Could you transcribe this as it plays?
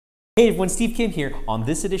Hey everyone, Steve Kim here. On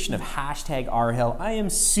this edition of #RHill, I am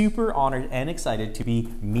super honored and excited to be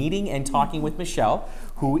meeting and talking with Michelle,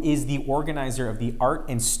 who is the organizer of the Art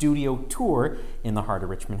and Studio Tour in the heart of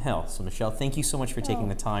Richmond Hill. So Michelle, thank you so much for taking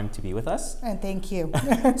the time to be with us. And thank you.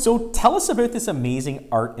 So tell us about this amazing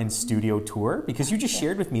Art and Studio Tour, because you just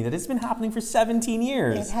shared with me that it's been happening for 17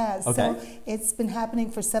 years. It has. Okay. So it's been happening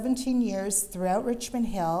for 17 years throughout Richmond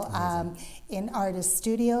Hill, in artist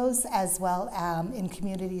studios, as well in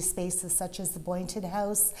community spaces such as the Boynton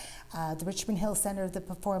House. The Richmond Hill Center of the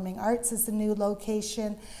Performing Arts is a new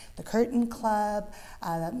location, the Curtain Club.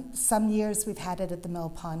 Some years we've had it at the Mill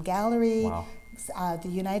Pond Gallery. Wow. The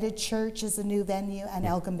United Church is a new venue, and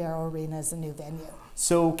Elgin Barrow Arena is a new venue.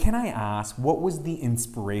 So can I ask, what was the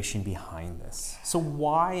inspiration behind this? So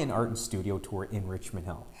why an Art and Studio Tour in Richmond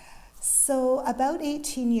Hill? So about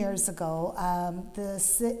 18 years ago, the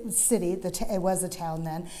city, it was a town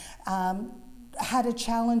then, had a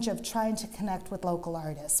challenge of trying to connect with local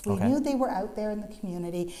artists. We knew they were out there in the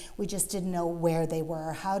community, we just didn't know where they were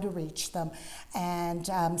or how to reach them. And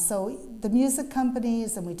so the music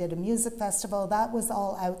companies, and we did a music festival, that was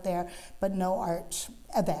all out there, but no art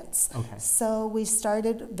events. So we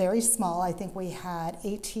started very small. I think we had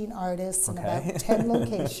 18 artists in about 10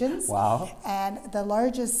 locations. Wow. And the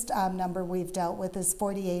largest number we've dealt with is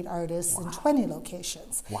 48 artists in 20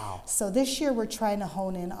 locations. Wow. So this year we're trying to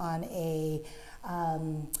hone in on a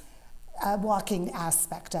walking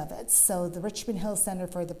aspect of it. So the Richmond Hill Center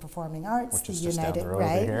for the Performing Arts, the United,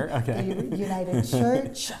 the United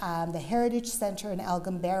Church, the Heritage Center, and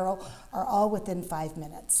Elgin Barrow are all within 5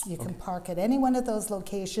 minutes. You can park at any one of those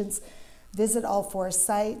locations, visit all 4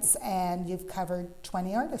 sites, and you've covered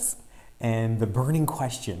 20 artists. And the burning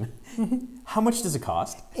question, how much does it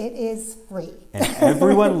cost? It is free. And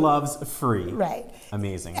everyone loves free. Right.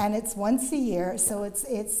 Amazing. And it's once a year, so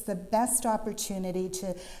it's the best opportunity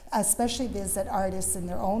to especially visit artists in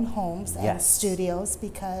their own homes and studios,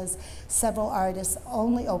 because several artists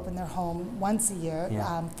only open their home once a year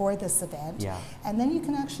for this event. And then you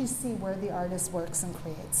can actually see where the artist works and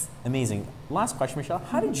creates. Amazing. Last question, Michelle.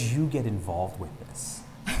 How did you get involved with this?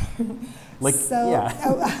 Well,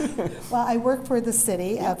 I work for the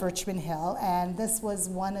city of Richmond Hill, and this was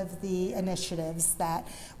one of the initiatives that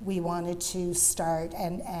we wanted to start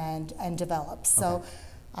and develop. So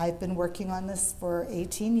I've been working on this for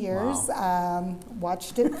 18 years.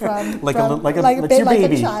 Watched it from like a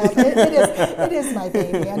child. It is my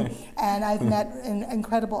baby, and I've met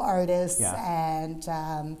incredible artists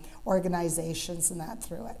and organizations and that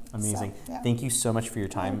through it. Amazing. So, Thank you so much for your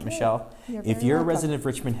time, Michelle. If you're a resident of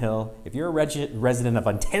Richmond Hill, if you're a resident of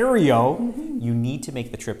Ontario, you need to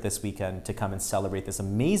make the trip this weekend to come and celebrate this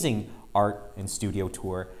amazing art and studio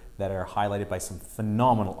tour that are highlighted by some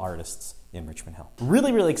phenomenal artists in Richmond Hill.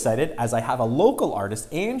 Really, really excited as I have a local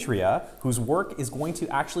artist, Andrea, whose work is going to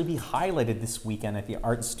actually be highlighted this weekend at the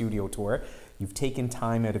Art and Studio Tour. You've taken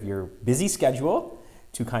time out of your busy schedule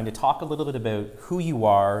to kind of talk a little bit about who you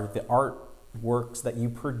are, the artworks that you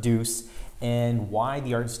produce, and why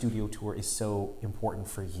the Art and Studio Tour is so important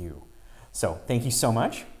for you. So thank you so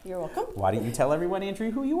much. You're welcome. Why don't you tell everyone,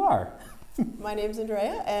 Andrea, who you are? My name's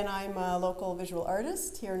Andrea, and I'm a local visual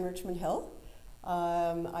artist here in Richmond Hill.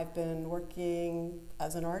 I've been working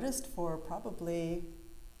as an artist for probably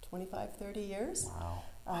 25, 30 years. Wow.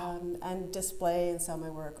 And display and sell my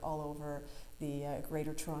work all over the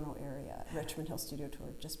Greater Toronto area. Richmond Hill Studio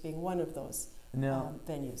Tour just being one of those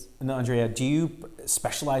venues. Now, Andrea, do you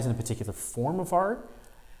specialize in a particular form of art?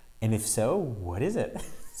 And if so, what is it?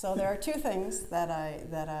 So there are 2 things that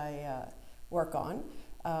I work on.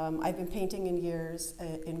 I've been painting in years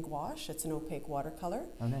in gouache. It's an opaque watercolor.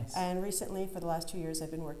 Oh, nice. And recently, for the last 2 years,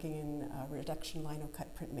 I've been working in reduction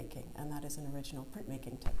lino-cut printmaking, and that is an original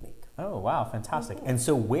printmaking technique. Oh, wow, fantastic. And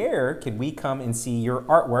so where can we come and see your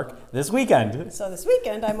artwork this weekend? So this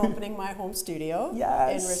weekend, I'm opening my home studio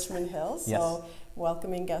in Richmond Hill. So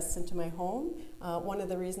welcoming guests into my home. One of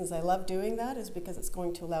the reasons I love doing that is because it's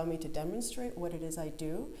going to allow me to demonstrate what it is I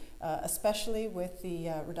do, especially with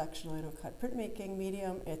the reduction lino-cut printmaking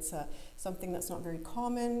medium. It's something that's not very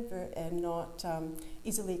common and not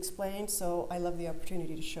easily explained, so I love the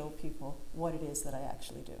opportunity to show people what it is that I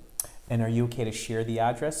actually do. And are you okay to share the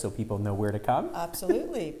address so people know where to come?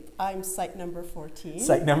 Absolutely. I'm site number 14.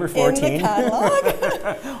 Site number 14. In the catalog.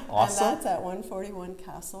 Awesome. And that's at 141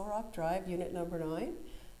 Castle Rock Drive, unit number 9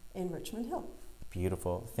 in Richmond Hill.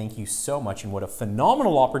 Beautiful. Thank you so much. And what a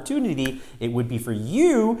phenomenal opportunity it would be for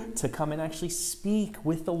you to come and actually speak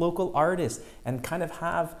with the local artist and kind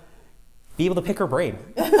of be able to pick her brain,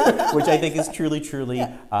 which I think is truly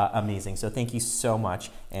amazing. So thank you so much.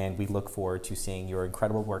 And we look forward to seeing your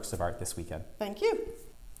incredible works of art this weekend. Thank you.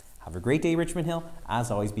 Have Have a great day, Richmond Hill.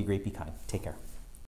 As always, be great, be kind. Take care.